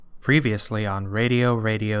Previously on Radio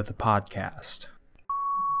the podcast.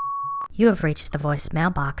 You have reached the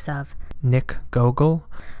voicemail box of Nick Gogol.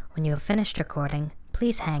 When you have finished recording,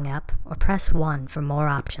 please hang up or press 1 for more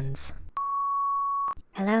options.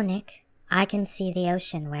 Hello, Nick. I can see the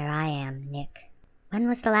ocean where I am, Nick. When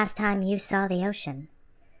was the last time you saw the ocean?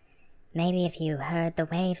 Maybe if you heard the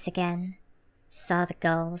waves again, saw the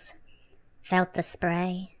gulls, felt the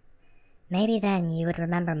spray, maybe then you would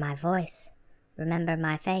remember my voice. Remember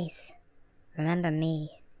my face. Remember me.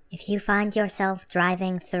 If you find yourself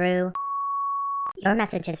driving through... Your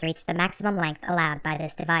message has reached the maximum length allowed by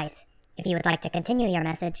this device. If you would like to continue your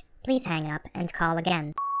message, please hang up and call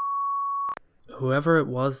again. Whoever it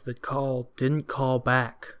was that called didn't call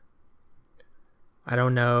back. I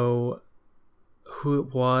don't know who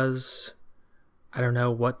it was. I don't know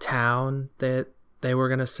what town that they were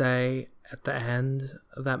going to say at the end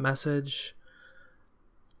of that message.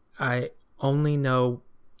 I only know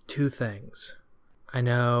two things. I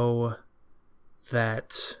know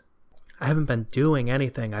that I haven't been doing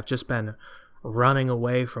anything. I've just been running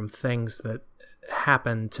away from things that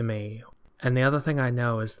happened to me. And the other thing I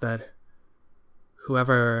know is that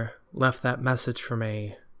whoever left that message for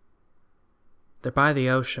me, they're by the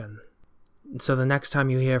ocean. And so the next time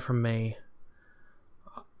you hear from me,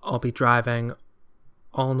 I'll be driving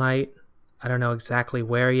all night. I don't know exactly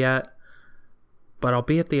where yet, but I'll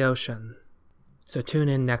be at the ocean. So tune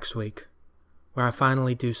in next week, where I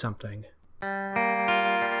finally do something.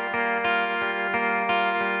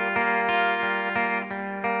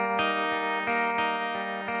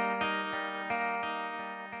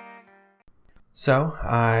 So,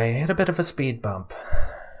 I hit a bit of a speed bump.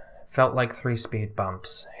 Felt like 3 speed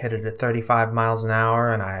bumps. Hit it at 35 miles an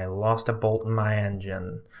hour and I lost a bolt in my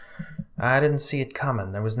engine. I didn't see it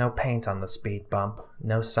coming. There was no paint on the speed bump.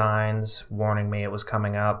 No signs warning me it was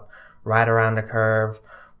coming up. Right around a curve,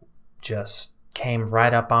 just came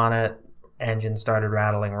right up on it, engine started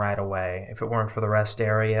rattling right away. If it weren't for the rest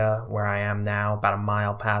area where I am now, about a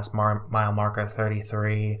mile past mile marker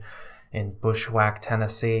 33 in Bushwhack,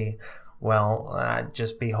 Tennessee, well, I'd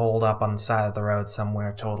just be holed up on the side of the road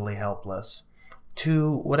somewhere totally helpless.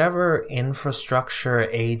 To whatever infrastructure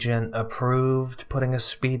agent approved putting a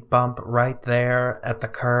speed bump right there at the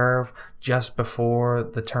curve just before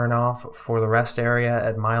the turnoff for the rest area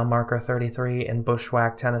at mile marker 33 in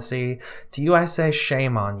Bushwhack, Tennessee, to you I say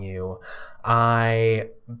shame on you. I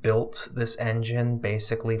built this engine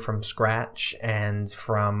basically from scratch and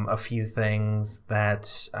from a few things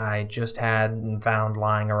that I just had and found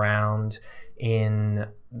lying around in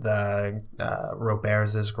the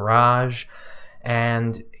Roberts' garage.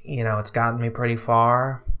 And, you know, it's gotten me pretty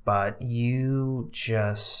far, but either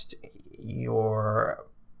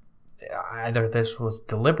this was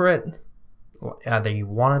deliberate, either you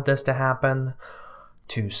wanted this to happen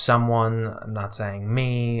to someone, I'm not saying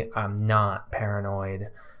me, I'm not paranoid,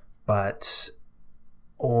 but,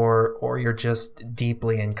 or you're just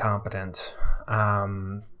deeply incompetent.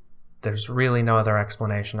 There's really no other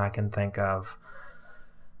explanation I can think of.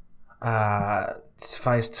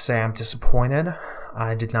 Suffice to say, I'm disappointed.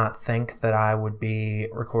 I did not think that I would be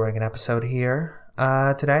recording an episode here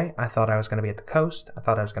today. I thought I was going to be at the coast. I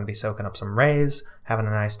thought I was going to be soaking up some rays, having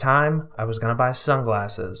a nice time. I was going to buy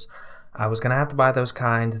sunglasses. I was going to have to buy those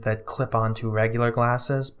kind that clip onto regular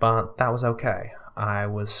glasses, but that was okay. I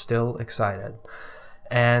was still excited.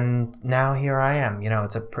 And now here I am. You know,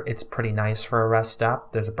 it's pretty nice for a rest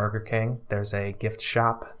stop. There's a Burger King. There's a gift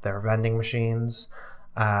shop. There are vending machines.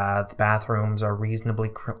 The bathrooms are reasonably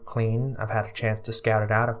clean. I've had a chance to scout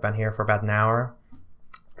it out. I've been here for about an hour,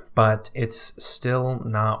 but it's still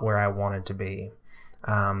not where I wanted to be.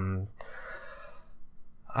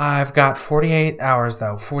 I've got 48 hours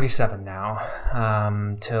though, 47 now,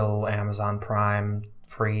 till Amazon Prime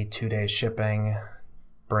free 2-day shipping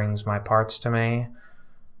brings my parts to me.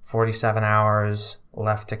 47 hours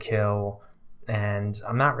left to kill, and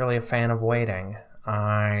I'm not really a fan of waiting.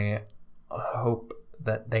 I hope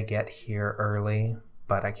that they get here early,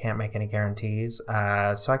 but I can't make any guarantees.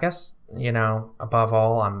 So I guess, you know, above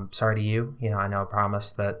all, I'm sorry to you. You know, I know I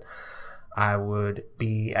promised that I would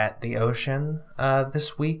be at the ocean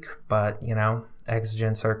this week, but, you know,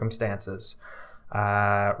 exigent circumstances.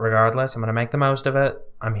 Regardless, I'm going to make the most of it.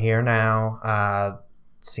 I'm here now.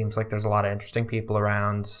 Seems like there's a lot of interesting people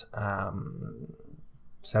around.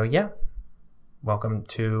 So, yeah. Welcome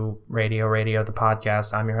to Radio the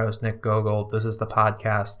podcast. I'm your host, Nick Gogol. This is the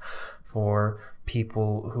podcast for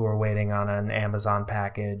people who are waiting on an Amazon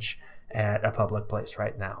package at a public place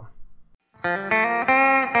right now.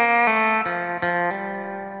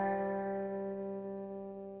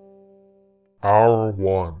 Hour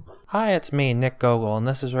 1. Hi, it's me, Nick Gogol, and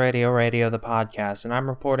this is Radio the podcast, and I'm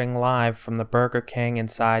reporting live from the Burger King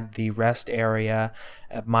inside the rest area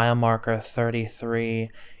at mile marker 33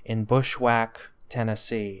 in Bushwhack,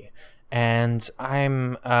 Tennessee. And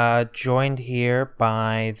I'm joined here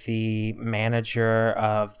by the manager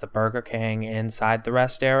of the Burger King inside the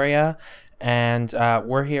rest area, and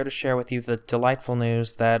we're here to share with you the delightful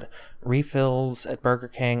news that refills at Burger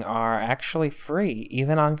King are actually free,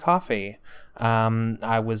 even on coffee.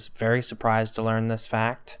 I was very surprised to learn this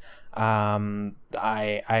fact. I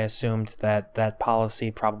assumed that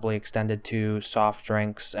policy probably extended to soft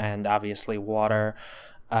drinks and obviously water.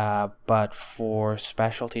 But for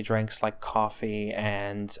specialty drinks like coffee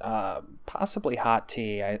and possibly hot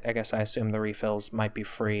tea, I guess I assume the refills might be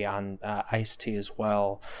free on iced tea as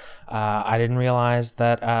well. I didn't realize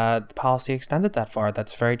that the policy extended that far.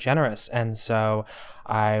 That's very generous. And so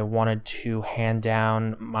I wanted to hand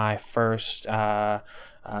down my first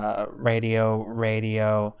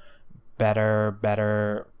radio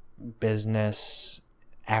better business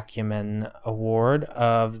acumen award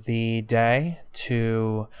of the day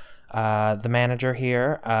to the manager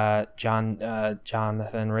here,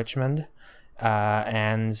 Jonathan Richmond,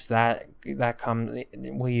 and that comes.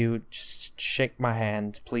 Will you just shake my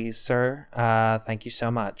hand, please, sir? Thank you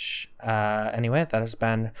so much. Anyway, that has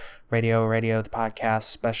been Radio the podcast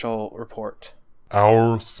special report.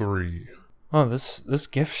 Hour 3. Oh, this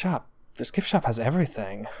gift shop has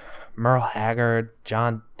everything. Merle Haggard,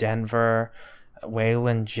 John Denver,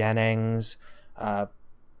 Waylon Jennings,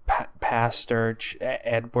 Pastor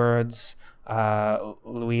Edwards,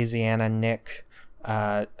 Louisiana Nick,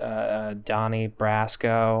 Donnie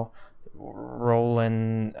Brasco,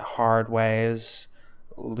 Roland Hardways,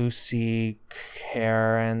 Lucy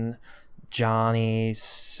Karen, Johnny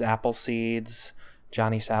Sappleseeds.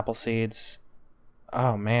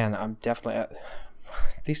 Oh man, I'm definitely...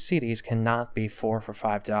 these CDs cannot be 4 for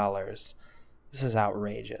 $5. This is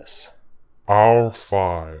outrageous. Hour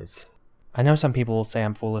 5. I know some people will say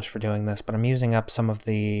I'm foolish for doing this, but I'm using up some of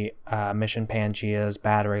the Mission Pangea's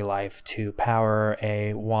battery life to power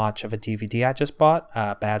a watch of a DVD I just bought,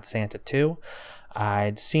 Bad Santa 2.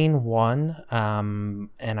 I'd seen one, and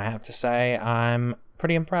I have to say I'm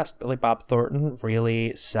pretty impressed. Billy Bob Thornton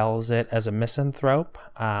really sells it as a misanthrope,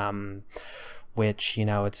 which,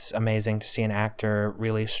 it's amazing to see an actor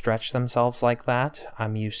really stretch themselves like that.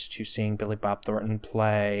 I'm used to seeing Billy Bob Thornton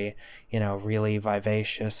play, really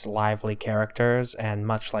vivacious, lively characters, and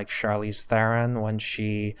much like Charlize Theron when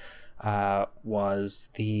she was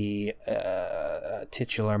the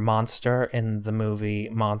titular monster in the movie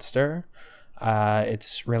Monster.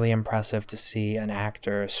 It's really impressive to see an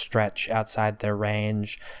actor stretch outside their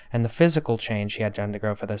range, and the physical change he had to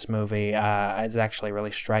undergo for this movie is actually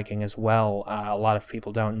really striking as well. A lot of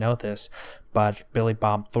people don't know this, but Billy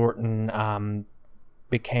Bob Thornton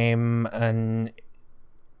became an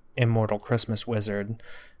immortal Christmas wizard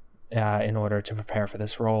in order to prepare for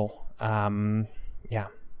this role. Yeah.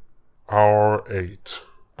 Hour 8.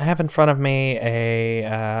 I have in front of me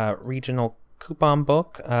a regional coupon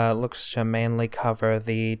book. Looks to mainly cover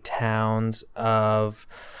the towns of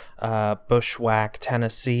Bushwhack,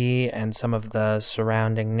 Tennessee, and some of the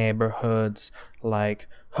surrounding neighborhoods like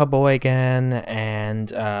Sheboygan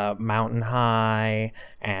and Mountain High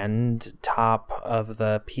and Top of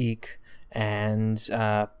the Peak and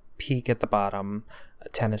Peak at the Bottom,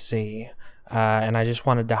 Tennessee. And I just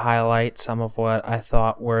wanted to highlight some of what I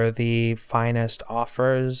thought were the finest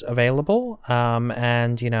offers available,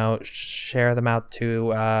 and, share them out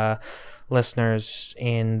to listeners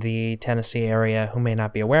in the Tennessee area who may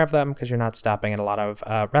not be aware of them because you're not stopping at a lot of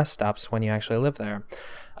rest stops when you actually live there.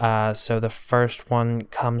 So the first one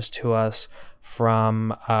comes to us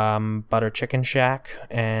from Butter Chicken Shack,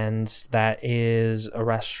 and that is a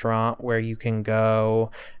restaurant where you can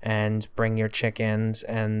go and bring your chickens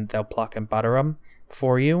and they'll pluck and butter them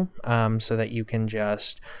for you, so that you can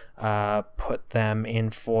just put them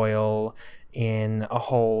in foil in a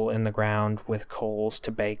hole in the ground with coals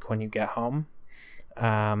to bake when you get home.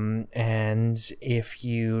 And if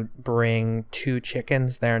you bring 2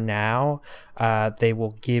 chickens there now, they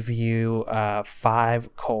will give you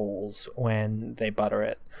 5 coals when they butter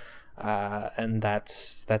it. And that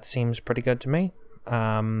seems pretty good to me.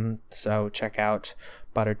 So check out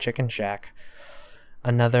Butter Chicken Shack.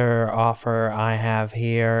 Another offer I have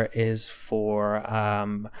here is for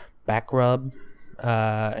back rub.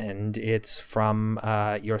 And it's from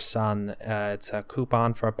your son. It's a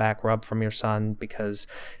coupon for a back rub from your son because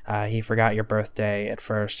he forgot your birthday at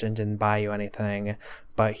first and didn't buy you anything,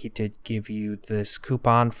 but he did give you this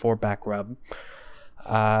coupon for back rub.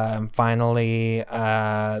 Finally,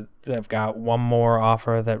 I've got one more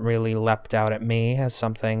offer that really leapt out at me as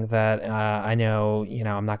something that I know,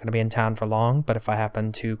 I'm not going to be in town for long, but if I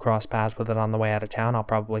happen to cross paths with it on the way out of town, I'll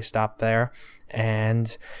probably stop there.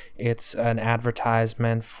 And it's an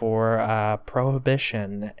advertisement for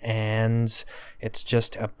Prohibition, and it's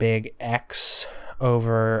just a big X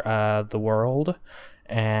over the world.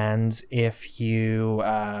 And if you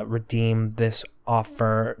redeem this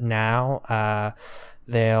offer now,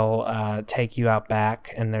 they'll take you out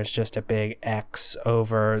back, and there's just a big X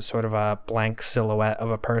over sort of a blank silhouette of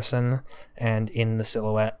a person, and in the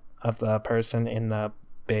silhouette of the person, in the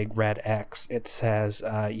big red X, it says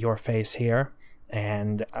your face here,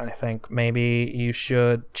 and I think maybe you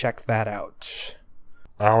should check that out.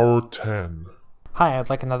 Hour 10. Hi, I'd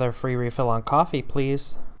like another free refill on coffee,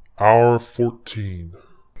 please. Hour 14.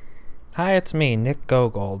 Hi, it's me, Nick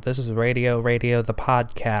Gogol. This is Radio the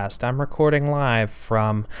podcast. I'm recording live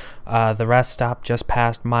from the rest stop just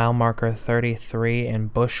past mile marker 33 in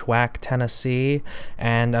Bushwhack, Tennessee,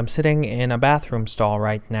 and I'm sitting in a bathroom stall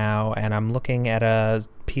right now, and I'm looking at a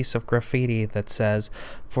piece of graffiti that says,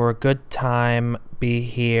 "For a good time, be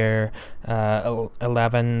here,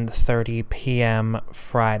 11:30 p.m.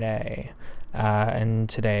 Friday," and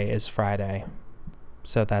today is Friday,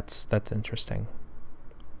 so that's interesting.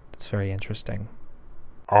 It's very interesting.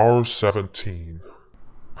 Hour 17.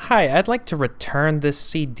 Hi, I'd like to return this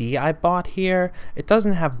CD I bought here. It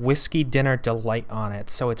doesn't have Whiskey Dinner Delight on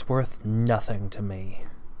it, so it's worth nothing to me.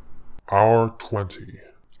 Hour 20.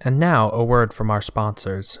 And now, a word from our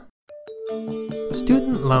sponsors.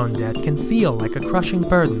 Student loan debt can feel like a crushing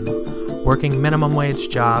burden, working minimum wage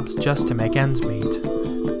jobs just to make ends meet.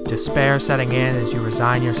 Despair setting in as you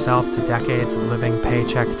resign yourself to decades of living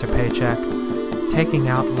paycheck to paycheck, taking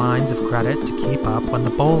out lines of credit to keep up when the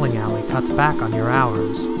bowling alley cuts back on your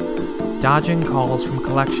hours, dodging calls from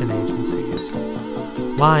collection agencies,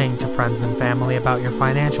 lying to friends and family about your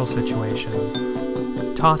financial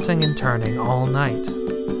situation, tossing and turning all night,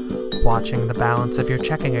 watching the balance of your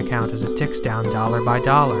checking account as it ticks down dollar by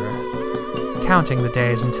dollar, counting the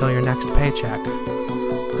days until your next paycheck,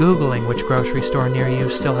 Googling which grocery store near you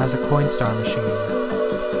still has a Coinstar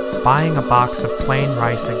machine, buying a box of plain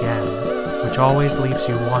rice again, which always leaves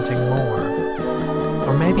you wanting more.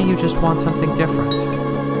 Or maybe you just want something different.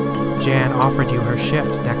 Jan offered you her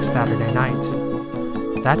shift next Saturday night.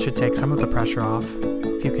 That should take some of the pressure off,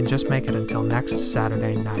 if you can just make it until next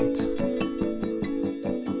Saturday night.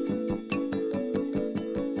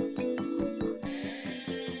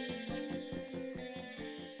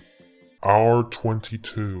 Hour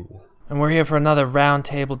 22. And we're here for another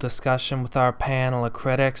roundtable discussion with our panel of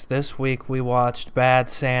critics. This week we watched Bad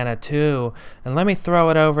Santa 2. And let me throw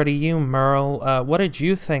it over to you, Merle. What did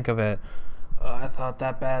you think of it? I thought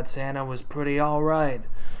that Bad Santa was pretty alright.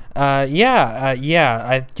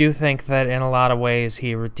 I do think that in a lot of ways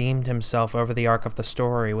he redeemed himself over the arc of the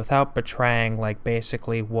story without betraying,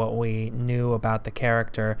 basically what we knew about the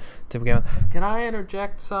character to begin with. Can I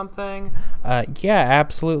interject something? Yeah,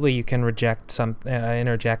 absolutely. You can interject something,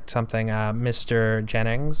 Mr.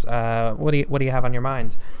 Jennings. What do you have on your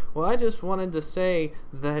mind? Well, I just wanted to say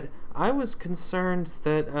that I was concerned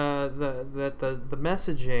that the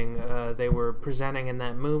messaging they were presenting in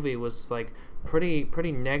that movie was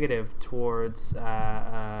pretty negative towards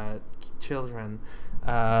children.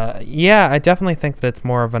 I definitely think that it's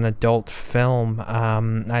more of an adult film.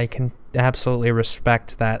 I can absolutely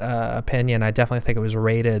respect that opinion. I definitely think it was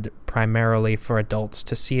rated primarily for adults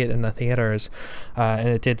to see it in the theaters, and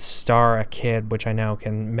it did star a kid, which I know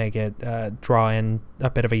can make it draw in a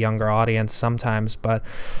bit of a younger audience sometimes, but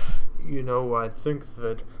I think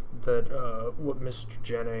that what Mr.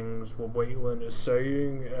 Jennings, what Waylon is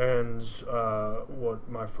saying, and what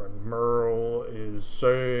my friend Merle is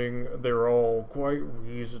saying, they're all quite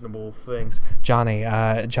reasonable things. Johnny,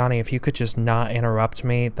 if you could just not interrupt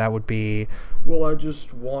me, that would be... Well, I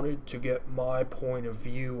just wanted to get my point of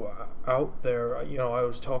view out there. I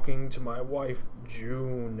was talking to my wife,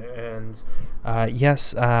 June, and...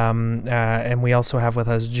 Yes, and we also have with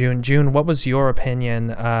us June. June, what was your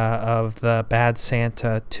opinion of the Bad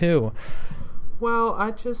Santa 2? Well,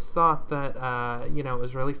 I just thought that, it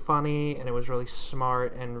was really funny, and it was really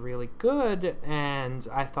smart and really good, and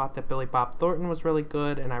I thought that Billy Bob Thornton was really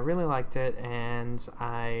good, and I really liked it, and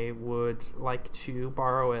I would like to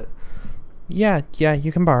borrow it. Yeah,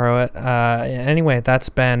 you can borrow it. Anyway, that's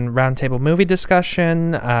been Roundtable Movie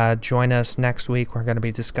Discussion. Join us next week. We're going to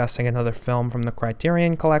be discussing another film from the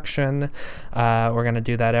Criterion Collection. We're going to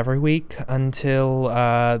do that every week until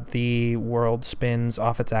the world spins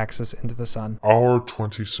off its axis into the sun. Hour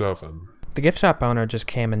 27. The gift shop owner just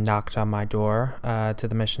came and knocked on my door to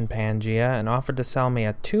the Mission Pangea and offered to sell me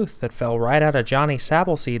a tooth that fell right out of Johnny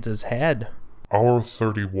Sappleseeds' head. Hour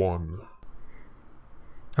 31.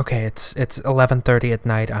 Okay, it's 11:30 at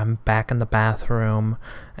night. I'm back in the bathroom,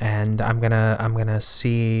 and I'm gonna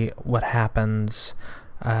see what happens.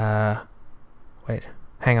 Wait,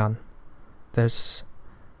 hang on. There's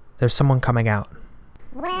someone coming out.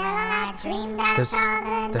 Well, I dreamed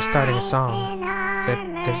I They're starting a song.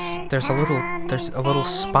 There's a little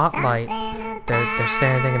spotlight. They're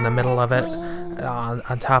standing in the middle of it,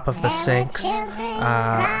 on top of the sinks,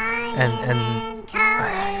 and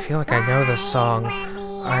I feel like I know this song.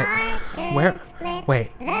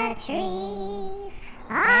 Wait.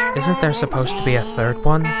 Isn't there supposed to be a third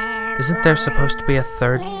one? Isn't there supposed to be a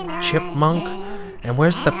third chipmunk? And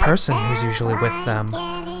where's the person who's usually with them?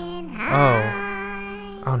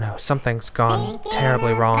 Oh no, something's gone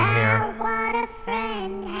terribly wrong here.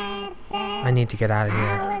 I need to get out of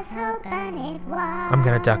here. I'm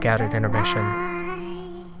gonna duck out at intermission.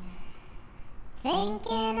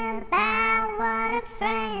 Thinking about what a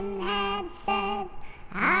friend had said,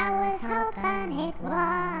 I was hoping it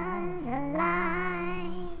was a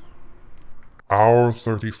lie. Hour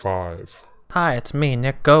 35. Hi, it's me,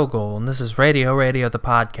 Nick Gogol, and this is Radio the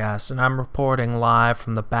podcast, and I'm reporting live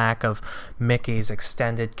from the back of Mickey's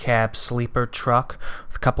extended cab sleeper truck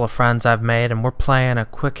with a couple of friends I've made, and we're playing a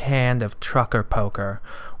quick hand of trucker poker.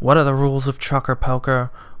 What are the rules of trucker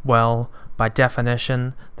poker? Well, by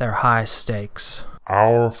definition, they're high stakes.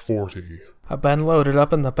 Hour 40. I've been loaded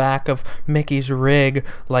up in the back of Mickey's rig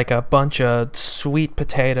like a bunch of sweet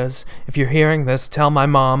potatoes. If you're hearing this, tell my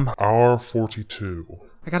mom. Hour 42.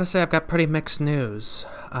 I gotta say, I've got pretty mixed news.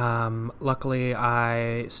 Luckily,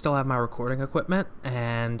 I still have my recording equipment,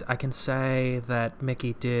 and I can say that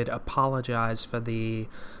Mickey did apologize for the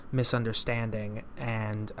misunderstanding,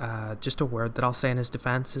 and just a word that I'll say in his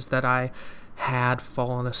defense is that I had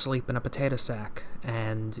fallen asleep in a potato sack,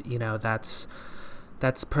 and, you know, that's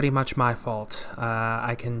pretty much my fault.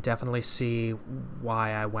 I can definitely see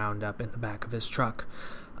why I wound up in the back of his truck.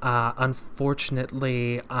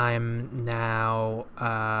 Unfortunately, I'm now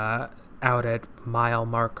out at mile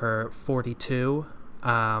marker 42.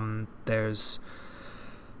 There's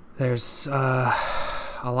a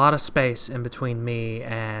lot of space in between me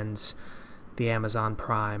and the Amazon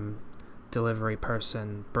Prime delivery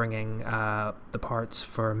person bringing the parts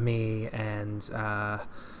for me and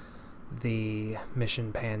the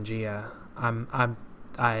Mission Pangea. I'm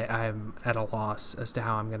at a loss as to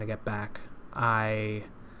how I'm gonna get back.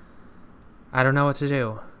 I don't know what to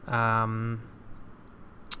do.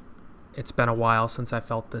 It's been a while since I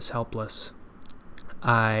felt this helpless.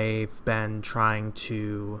 I've been trying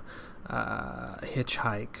to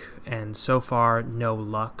hitchhike, and so far, no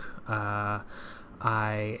luck. I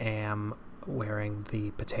am wearing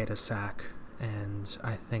the potato sack, and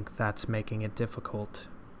I think that's making it difficult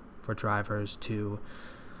for drivers to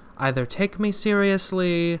either take me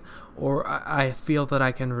seriously, or I feel that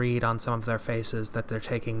I can read on some of their faces that they're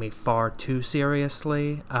taking me far too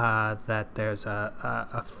seriously, that there's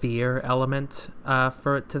a fear element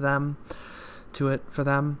for them,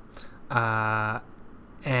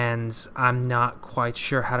 and I'm not quite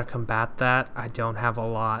sure how to combat that. I don't have a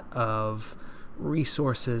lot of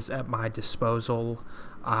resources at my disposal.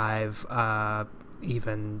 I've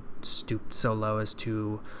even stooped so low as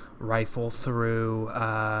to rifle through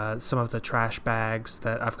some of the trash bags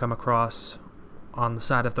that I've come across on the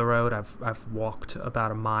side of the road. I've walked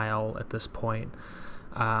about a mile at this point,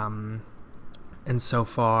 and so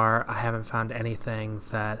far I haven't found anything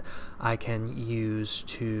that I can use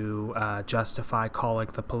to justify calling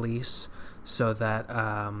the police so that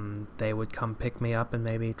they would come pick me up and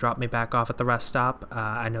maybe drop me back off at the rest stop.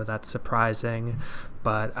 I know that's surprising,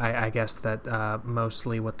 but I guess that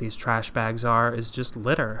mostly what these trash bags are is just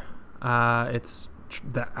litter.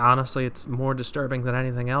 Honestly, it's more disturbing than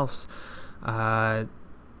anything else.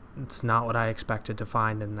 It's not what I expected to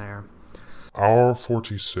find in there. Hour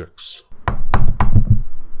 46.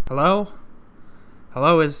 Hello?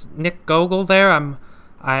 Hello, is Nick Gogol there?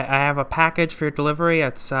 I have a package for your delivery.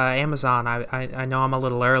 It's Amazon. I know I'm a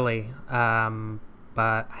little early, but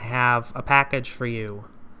I have a package for you.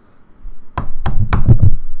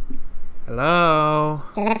 Hello?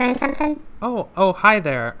 Delivering something? Oh, hi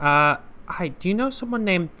there. Hi, do you know someone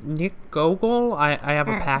named Nick Gogol? I have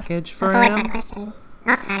a package for avoid him. my question.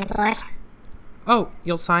 I'll sign for it. Oh,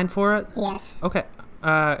 you'll sign for it? Yes. Okay.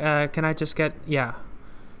 Can I just get... Yeah.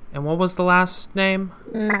 And what was the last name?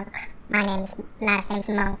 Monk. Last name's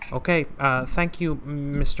Monk. Okay, thank you,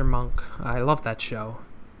 Mr. Monk. I love that show.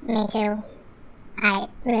 Me too. I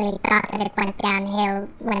really thought that it went downhill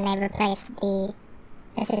when they replaced the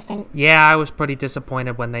assistant. Yeah, I was pretty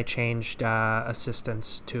disappointed when they changed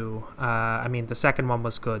assistants too. I mean, the second one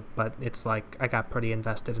was good, but it's like I got pretty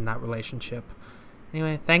invested in that relationship.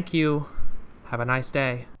 Anyway, thank you. Have a nice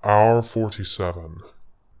day. Hour 47.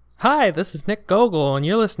 Hi, this is Nick Gogol, and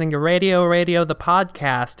you're listening to Radio the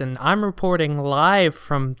podcast, and I'm reporting live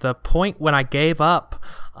from the point when I gave up.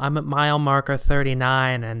 I'm at mile marker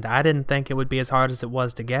 39, and I didn't think it would be as hard as it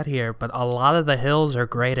was to get here, but a lot of the hills are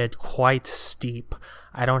graded quite steep.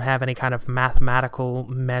 I don't have any kind of mathematical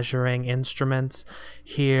measuring instruments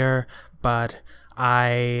here, but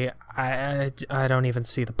I don't even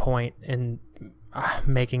see the point in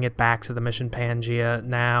making it back to the Mission Pangaea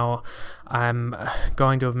now. I'm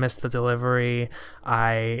going to have missed the delivery.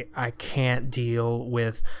 I can't deal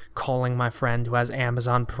with calling my friend who has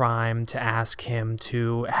Amazon Prime to ask him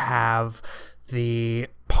to have the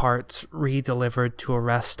parts re-delivered to a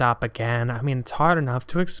rest stop again. I mean, it's hard enough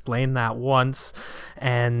to explain that once,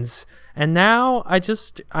 and now I'm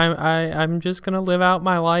just gonna live out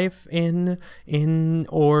my life in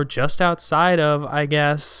or just outside of, I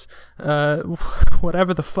guess,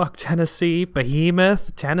 whatever the fuck, Tennessee,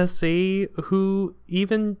 Behemoth, Tennessee. Who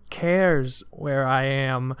even cares where I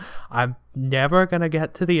am? I'm never gonna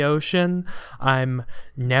get to the ocean. I'm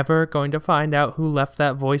never going to find out who left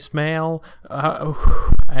that voicemail,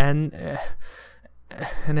 and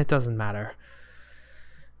it doesn't matter.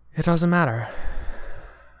 It doesn't matter.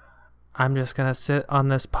 I'm just going to sit on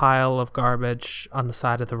this pile of garbage on the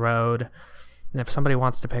side of the road. And if somebody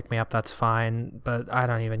wants to pick me up, that's fine. But I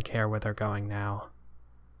don't even care where they're going now.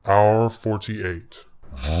 Hour 48.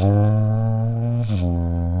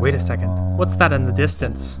 Wait a second. What's that in the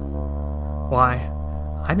distance? Why,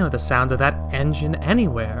 I know the sound of that engine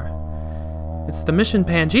anywhere. It's the Mission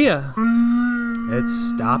Pangaea. It's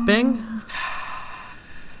stopping.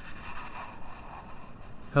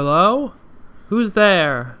 Hello? Who's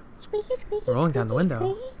there? Squeaky, squeaky, Rolling down the window.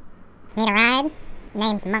 squeaky. Need a ride?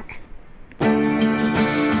 Name's Monk.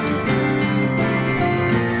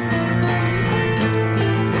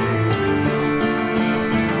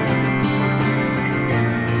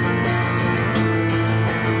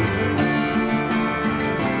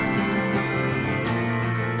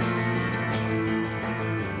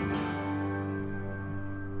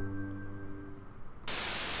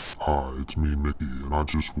 Hi, it's me, Mickey, and I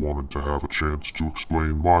just wanted to have a chance to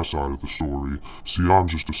explain my side of the story. See, I'm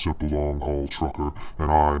just a simple long-haul trucker,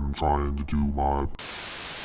 and I'm trying to do my